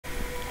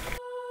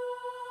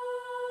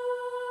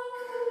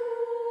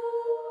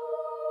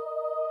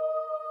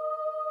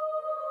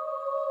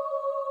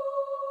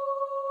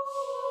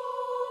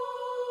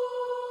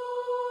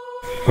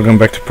Welcome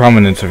back to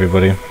Prominence,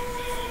 everybody.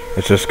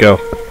 Let's just go.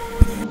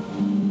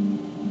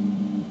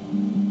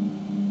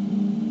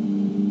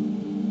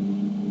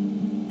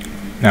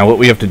 Now what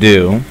we have to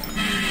do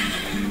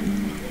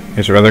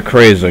is rather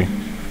crazy.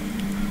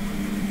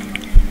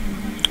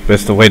 But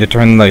it's the way to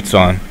turn the lights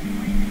on.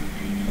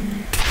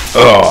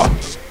 Ugh.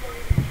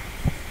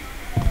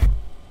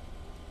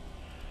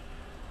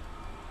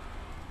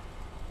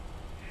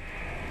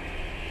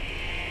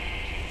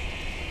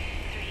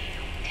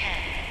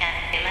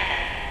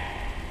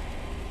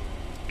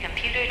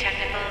 Computer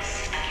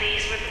technicals,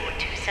 please report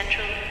to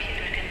Central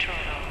Computer Control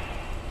Room.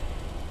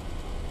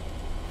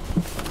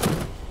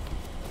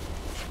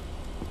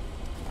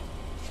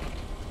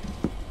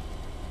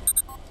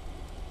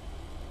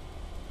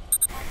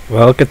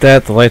 Well, look at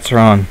that, the lights are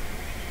on.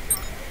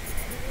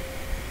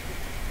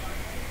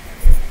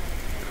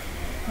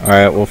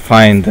 Alright, we'll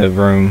find the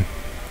room.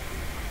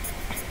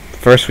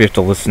 First we have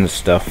to listen to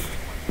stuff.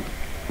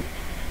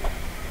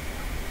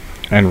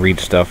 And read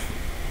stuff.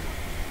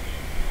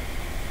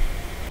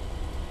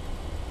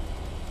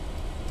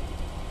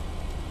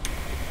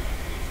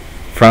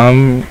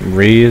 From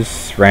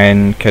Rees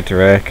Ran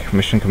Ketarak,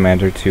 Mission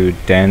Commander, to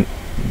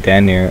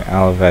Danir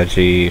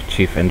Alavaji,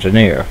 Chief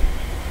Engineer.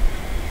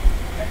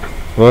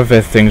 Whoever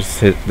thinks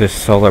this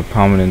solar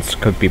prominence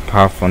could be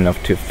powerful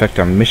enough to affect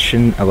our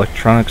mission,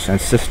 electronics,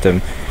 and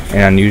system in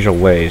unusual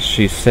ways.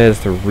 She says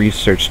the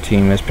research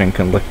team has been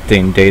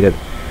collecting data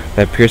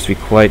that appears to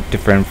be quite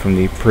different from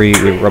the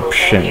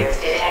pre-eruption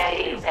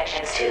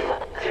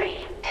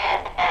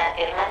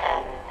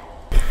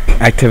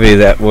activity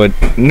that would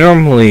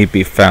normally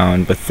be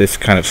found with this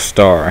kind of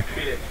star.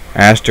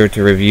 I asked her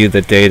to review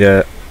the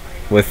data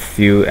with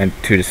you and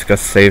to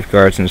discuss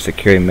safeguards and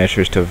security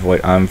measures to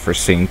avoid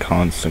unforeseen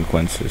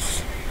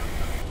consequences.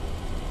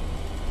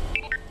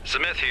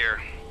 Smith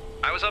here.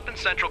 I was up in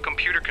Central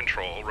Computer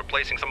Control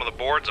replacing some of the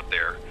boards up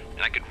there,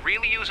 and I could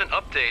really use an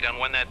update on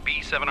when that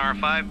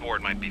B7R5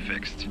 board might be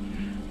fixed.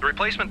 The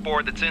replacement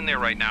board that's in there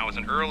right now is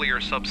an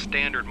earlier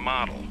substandard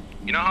model.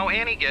 You know how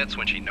Annie gets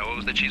when she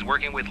knows that she's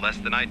working with less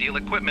than ideal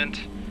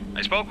equipment.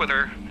 I spoke with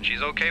her, and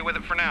she's okay with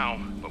it for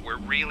now, but we're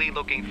really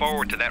looking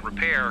forward to that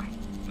repair.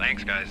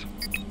 Thanks, guys.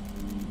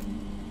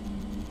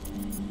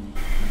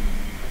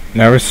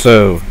 Never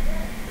so.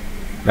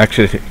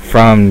 Actually,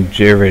 from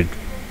Jared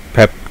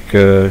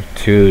Pepka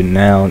to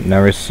now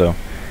Never so.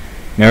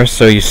 Never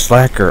so, you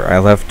slacker. I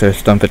left a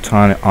stun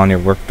baton on your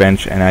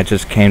workbench and I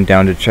just came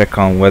down to check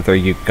on whether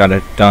you got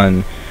it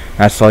done.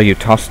 I saw you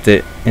tossed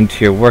it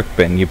into your work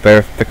bin. You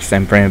better fix it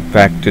and bring it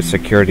back to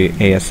security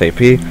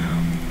ASAP,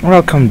 or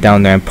I'll come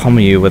down there and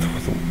pummel you with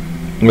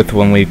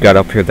one we've got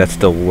up here that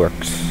still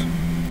works.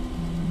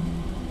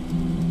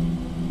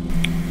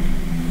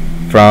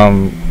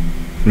 From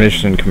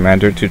Mission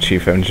Commander to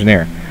Chief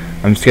Engineer.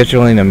 I'm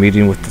scheduling a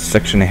meeting with the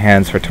section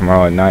hands for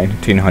tomorrow at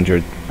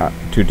 1900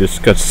 to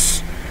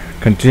discuss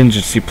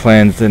contingency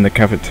plans in the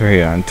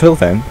cafeteria. Until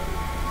then,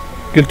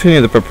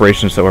 continue the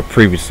preparations that were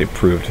previously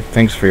approved.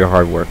 Thanks for your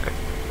hard work.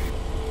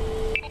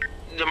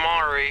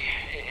 Damari,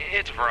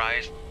 it's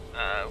Bryce.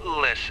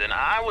 Listen,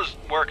 I was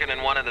working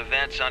in one of the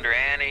vents under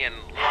Annie and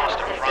lost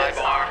a pry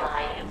bar.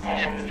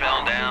 It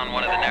fell down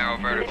one of the narrow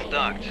vertical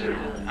ducts.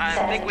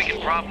 I think we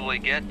can probably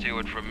get to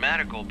it from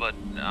medical, but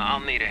I'll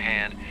need a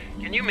hand.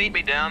 Can you meet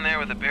me down there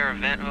with a pair of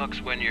vent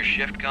hooks when your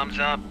shift comes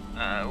up?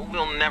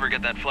 We'll never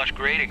get that flush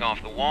grating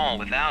off the wall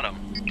without them.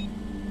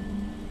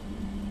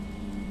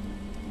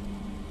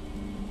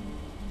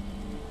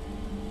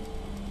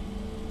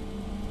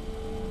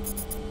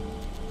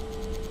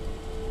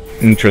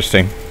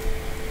 Interesting.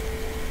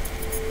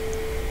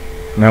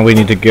 Now we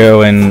need to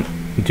go and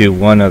do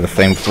one other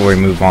thing before we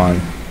move on.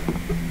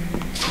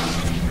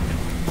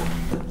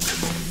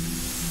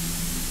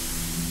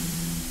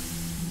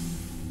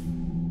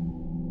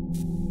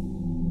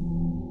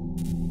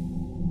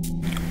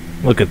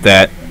 Look at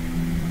that.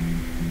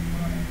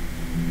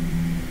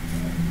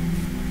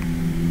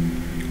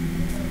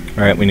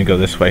 Alright, we need to go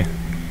this way.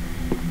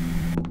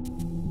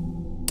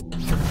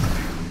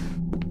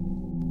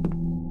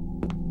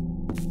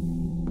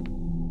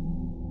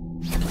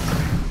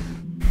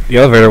 The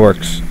elevator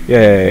works.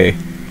 Yay.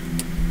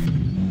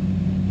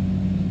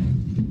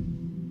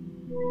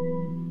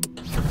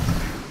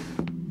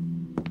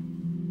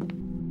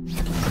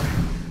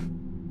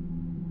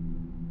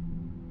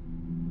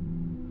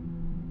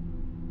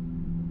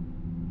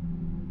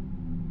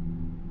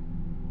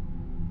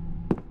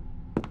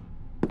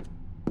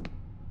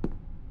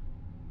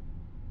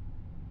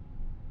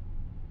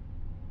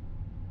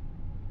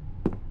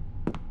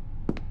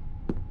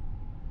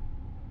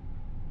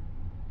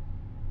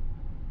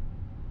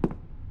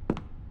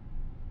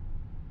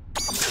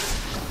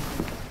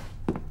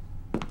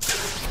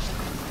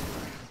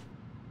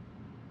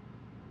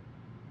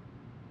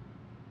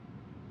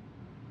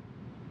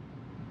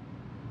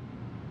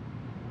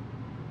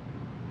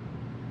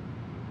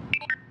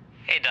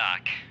 Hey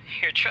Doc,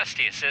 your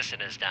trusty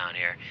assistant is down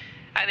here.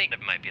 I think it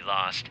might be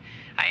lost.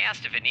 I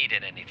asked if it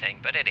needed anything,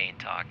 but it ain't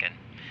talking.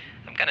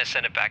 I'm gonna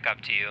send it back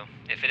up to you.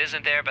 If it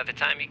isn't there by the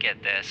time you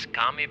get this,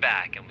 call me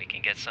back and we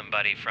can get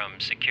somebody from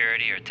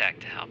security or tech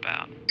to help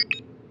out.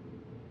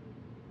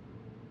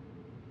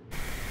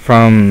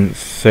 From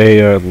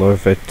Saya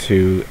Lorvet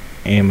to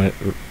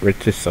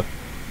Amaritissa.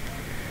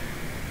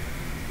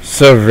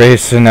 So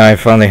Race and I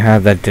finally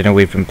had that dinner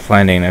we've been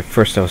planning. At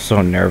first I was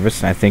so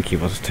nervous, and I think he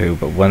was too,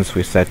 but once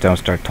we sat down and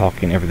started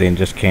talking, everything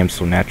just came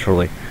so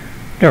naturally.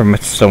 I've never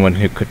met someone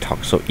who could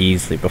talk so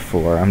easily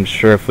before. I'm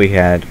sure if we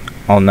had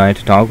all night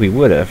to talk, we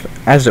would have.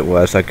 As it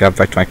was, I got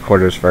back to my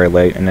quarters very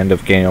late and ended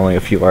up getting only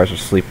a few hours of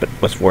sleep, but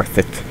it was worth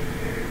it.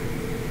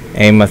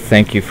 Emma,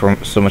 thank you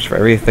so much for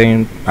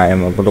everything. I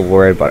am a little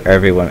worried about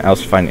everyone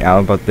else finding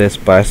out about this,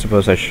 but I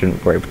suppose I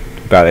shouldn't worry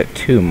about it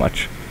too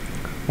much.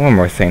 One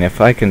more thing,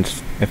 if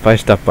I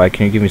stop by,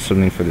 can you give me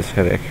something for this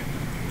headache?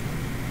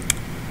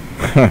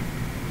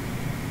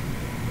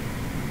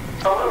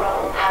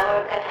 Overall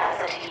power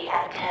capacity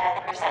at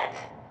 10%.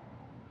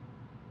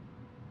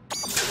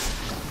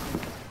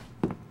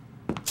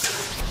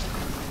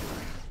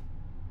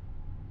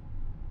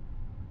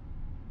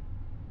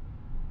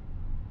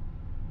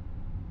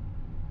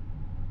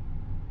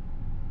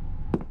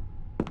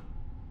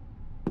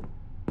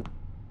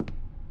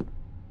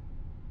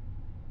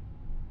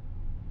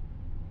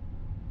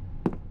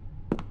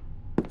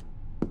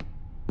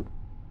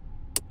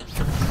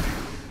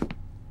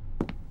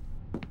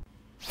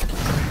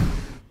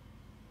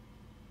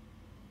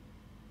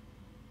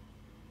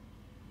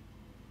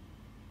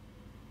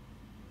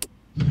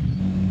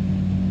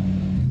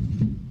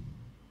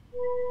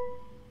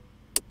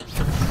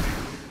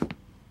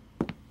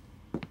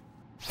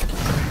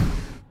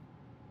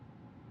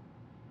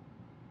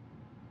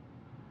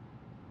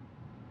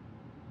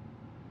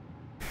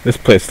 This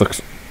place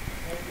looks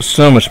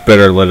so much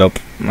better lit up.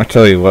 I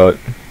tell you what.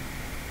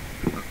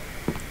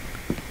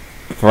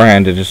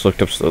 Beforehand, it just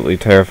looked absolutely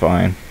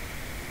terrifying.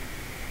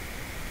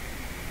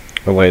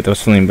 Oh wait, there was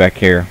something back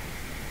here.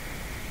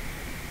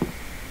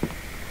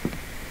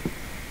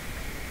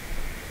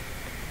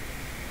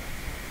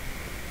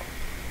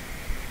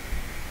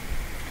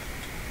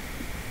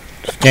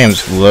 This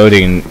game's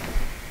loading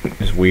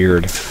is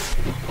weird.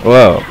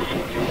 Whoa.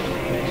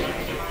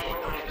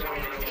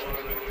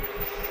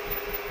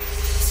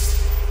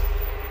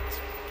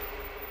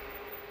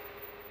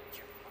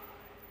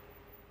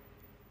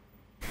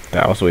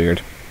 That was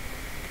weird.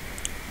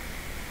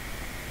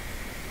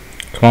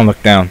 Come on,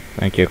 look down.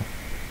 Thank you.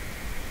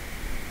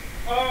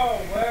 Oh,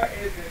 where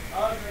is it?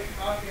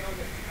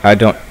 I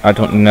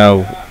don't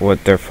know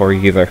what they're for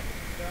either.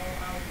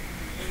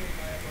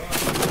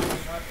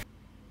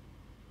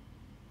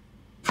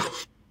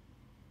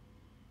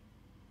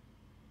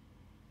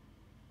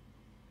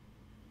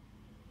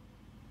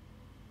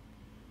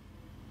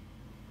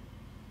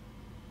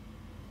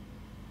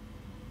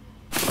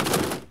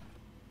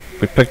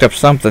 We picked up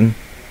something.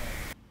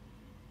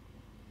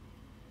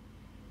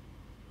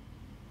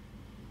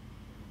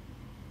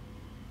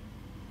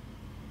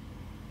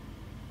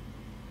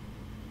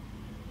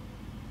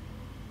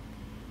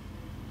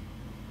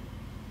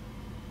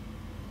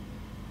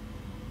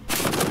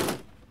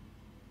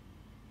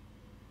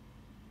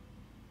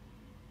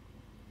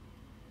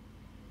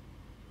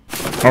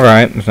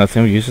 Alright, there's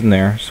nothing of use in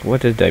there. So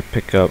what did I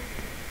pick up?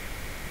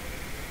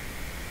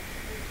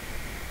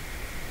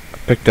 I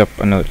picked up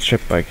another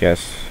chip, I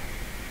guess.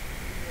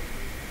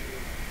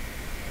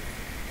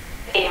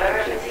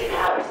 Emergency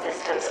power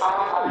systems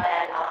on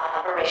and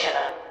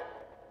operational.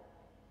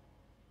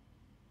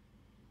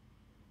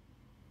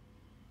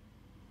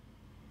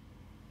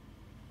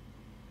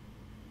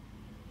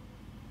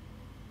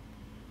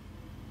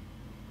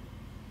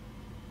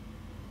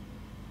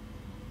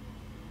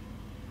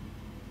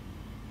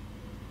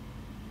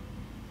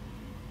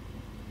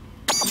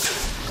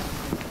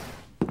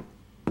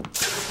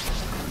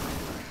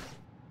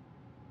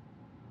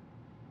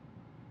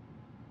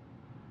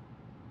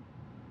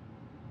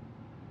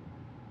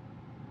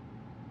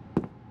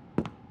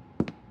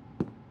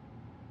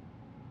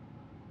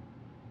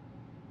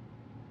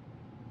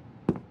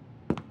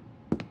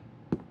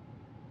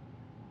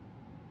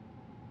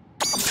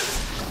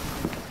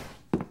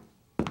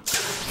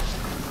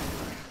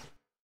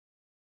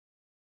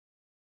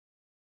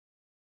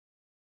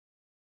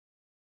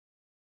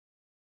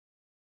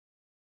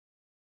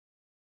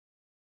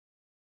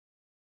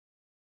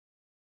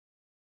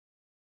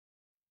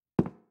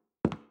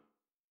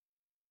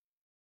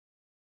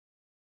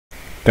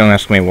 Don't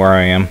ask me where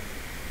I am.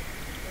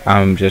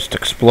 I'm just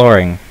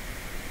exploring.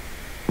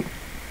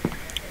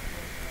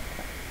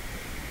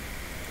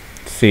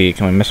 Let's see,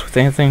 can we mess with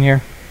anything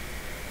here?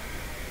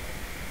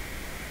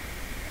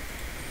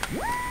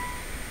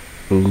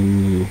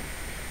 Ooh.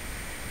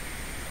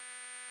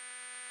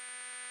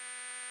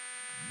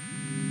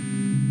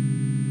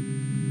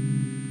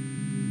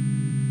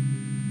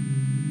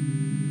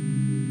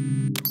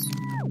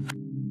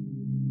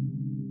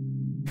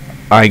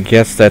 I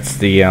guess that's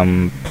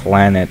the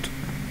planet.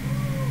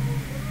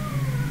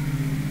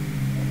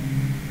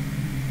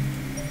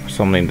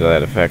 Something to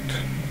that effect.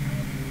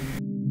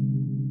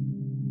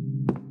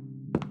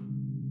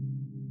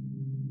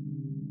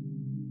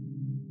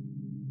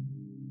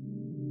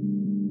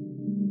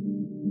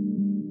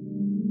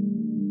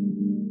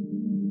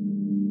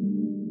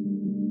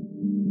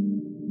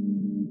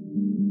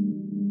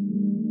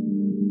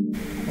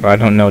 Well, I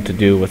don't know what to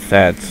do with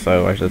that,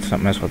 so I should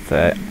not mess with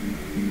that.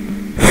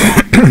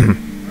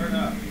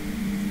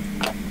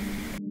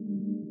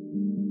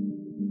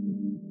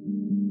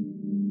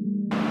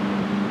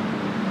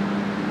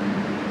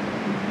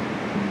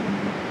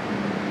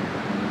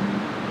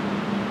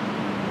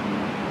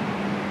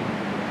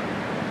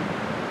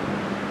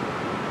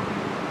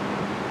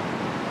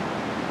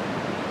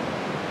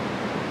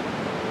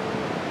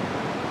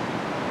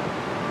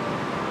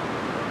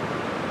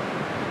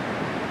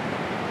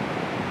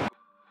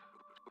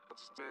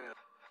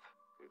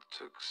 It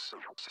took some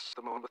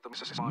moment, but the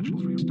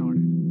modules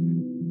restarted.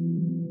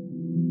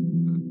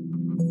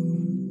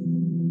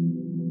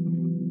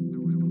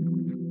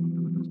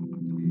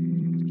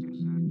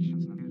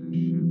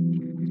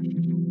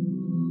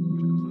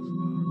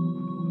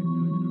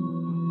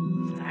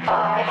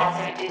 Fire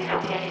hazard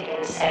detected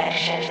in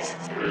sections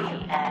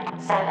 3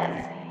 and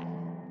 7.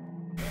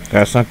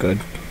 That's not good.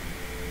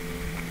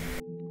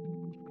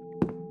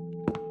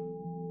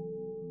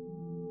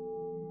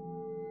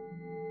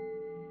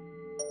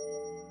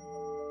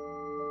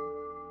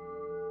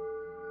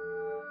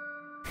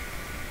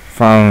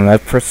 From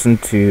that person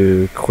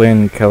to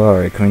Quinn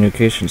Keller,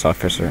 communications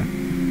officer.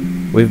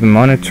 We've been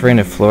monitoring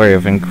a flurry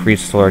of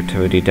increased solar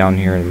activity down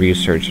here in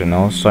research, and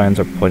all signs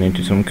are pointing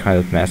to some kind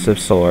of massive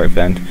solar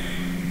event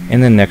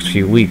in the next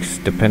few weeks.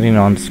 Depending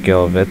on the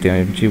scale of it, the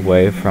energy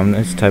wave from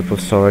this type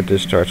of solar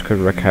discharge could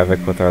wreak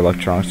havoc with our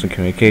electronics and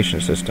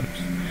communication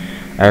systems.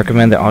 I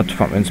recommend that all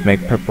departments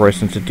make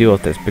preparations to deal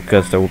with this,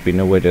 because there will be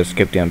no way to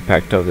escape the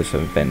impact of this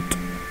event.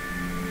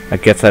 I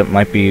guess that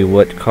might be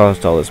what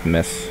caused all this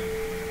mess.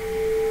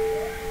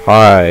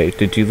 Hi,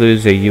 did you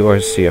lose a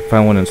URC? I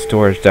found one in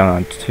storage down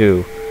on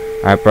 2.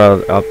 I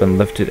brought it up and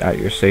left it at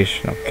your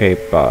station. Okay,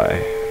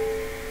 bye.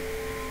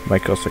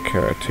 Michael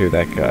Sakura too,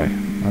 that guy.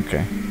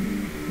 Okay.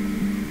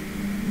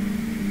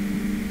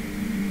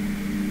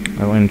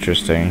 Oh,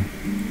 interesting.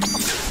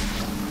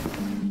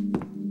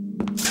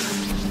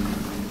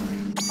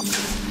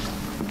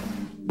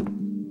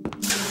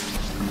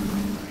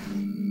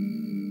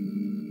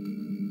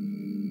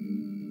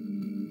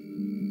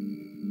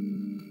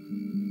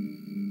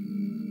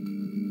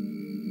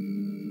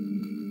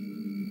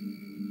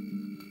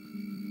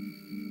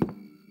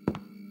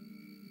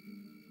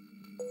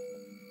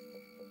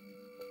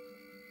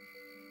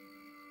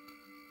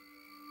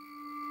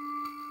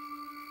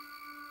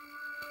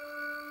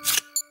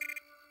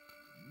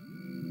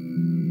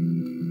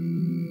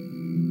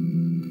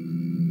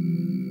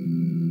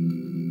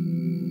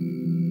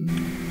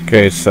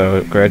 Okay,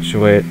 so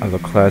graduate of the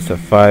class of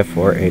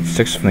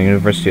 5486 from the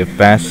University of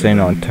Basing,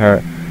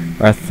 Ontario.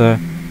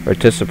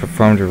 Artista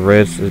performed her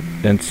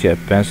residency at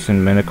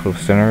Basing Medical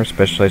Center,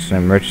 specializing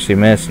in emergency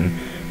medicine.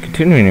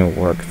 Continuing her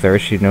work there,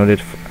 she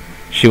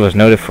was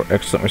noted for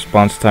excellent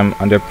response time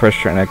under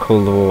pressure and a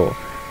cool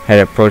head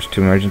approach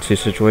to emergency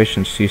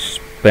situations. She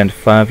spent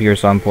 5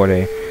 years on board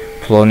a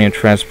Polonian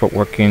transport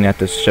working at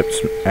the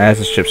as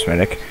a ship's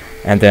medic,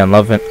 and then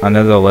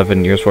another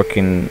 11 years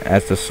working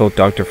as the sole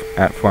doctor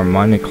for a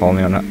mining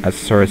colony on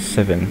Azura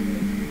 7.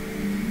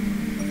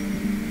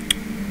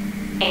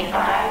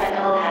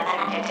 Environmental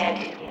hazard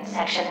detected in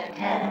section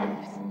 10.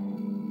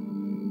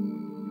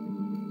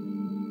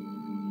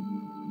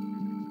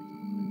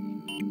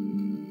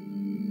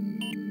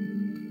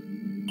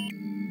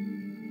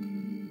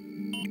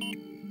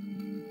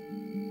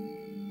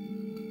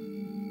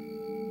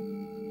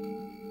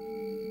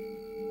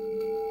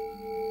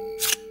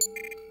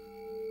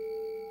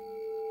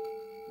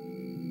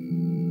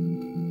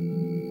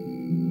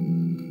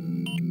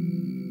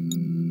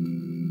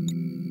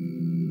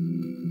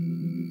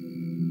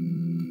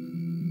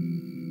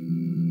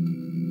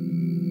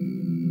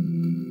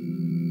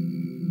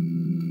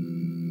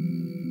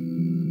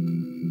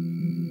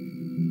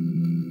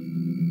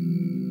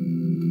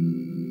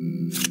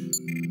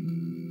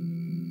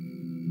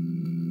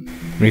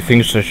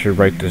 Methinks I should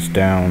write this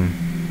down.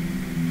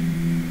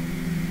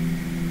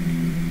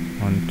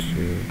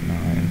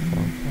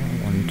 12944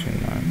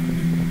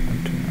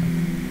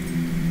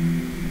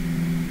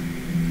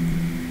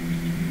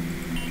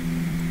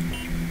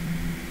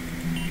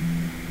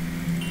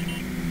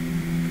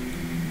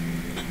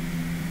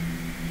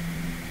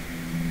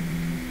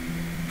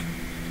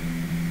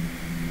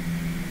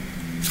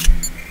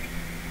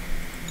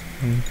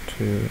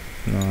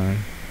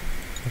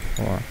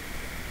 12944.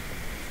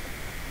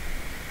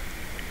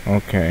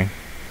 Okay.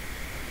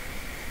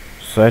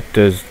 So that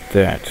does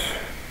that.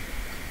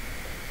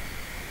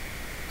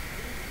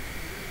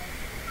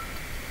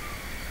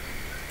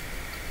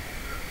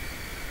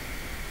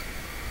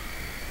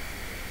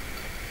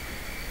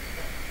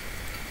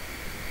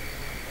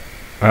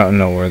 I don't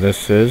know where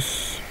this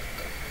is.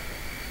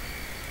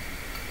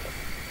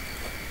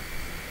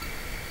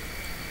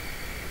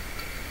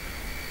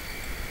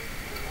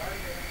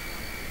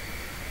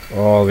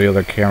 All the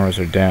other cameras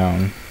are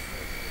down.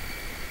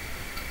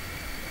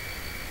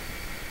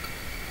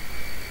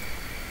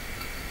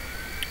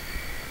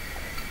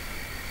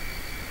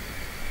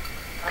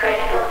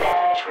 Critical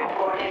damage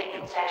reported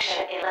in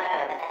section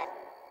 11.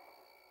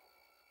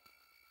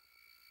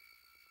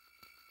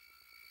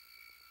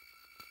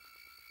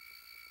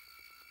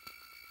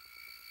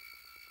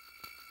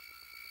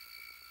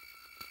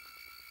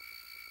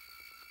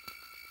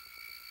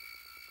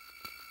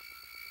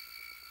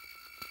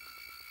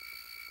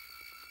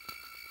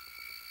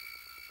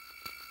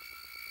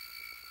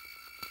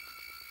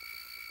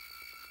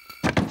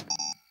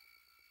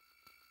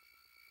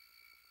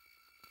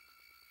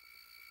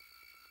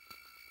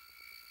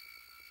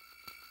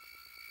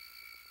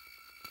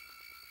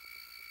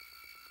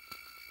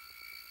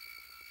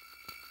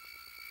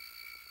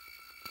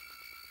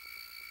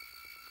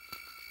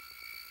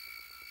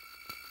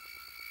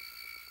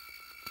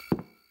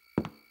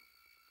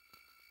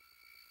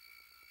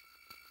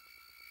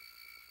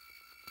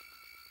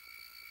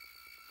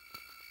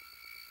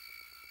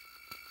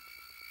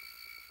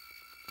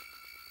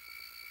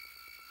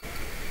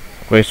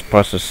 waste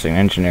processing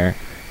engineer.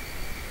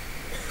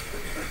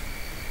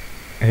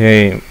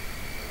 Hey,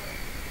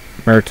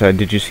 Murta,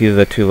 did you see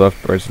the two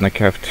lovebirds in the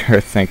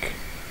cafeteria?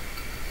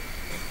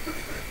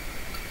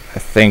 I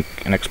think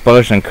an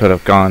explosion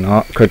could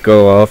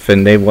go off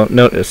and they won't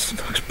notice. It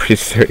looks pretty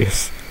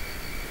serious.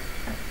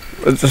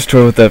 Let's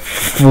destroy with that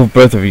full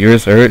breath of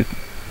yours, hurt.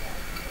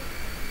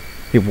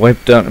 He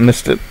wiped out and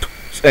missed it.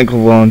 His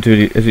ankle while on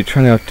duty. As he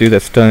trying to outdo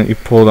that stunt you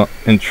pulled on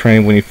in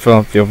train when he fell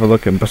off the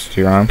overlook and busted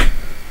your arm.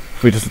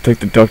 If he doesn't think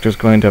the doctor's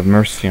going to have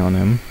mercy on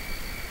him.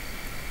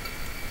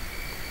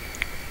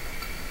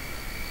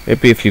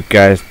 Maybe if you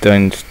guys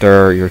didn't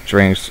stir your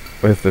drinks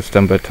with the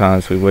stun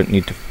batons, we wouldn't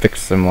need to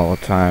fix them all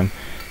the time.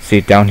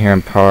 See, down here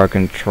in power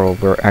control,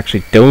 we're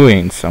actually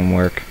doing some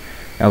work.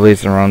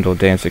 Ellie's around all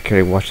day in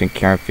security, watching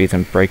camera feeds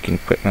and breaking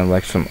equipment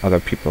like some other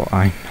people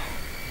I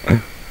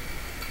know.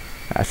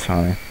 That's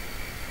funny.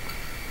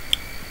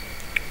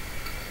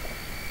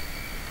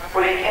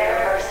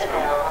 Repair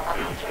personnel,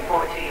 please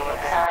report to your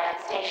assigned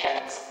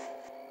stations.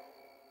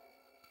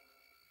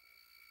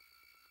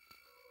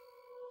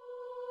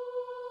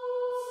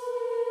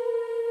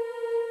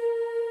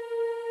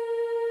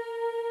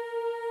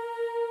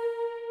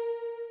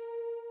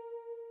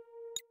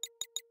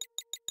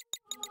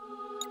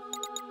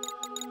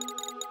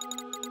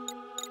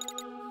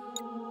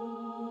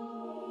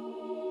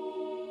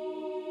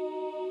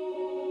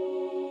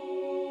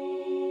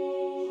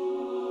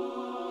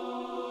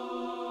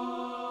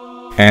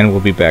 And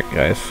we'll be back,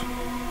 guys.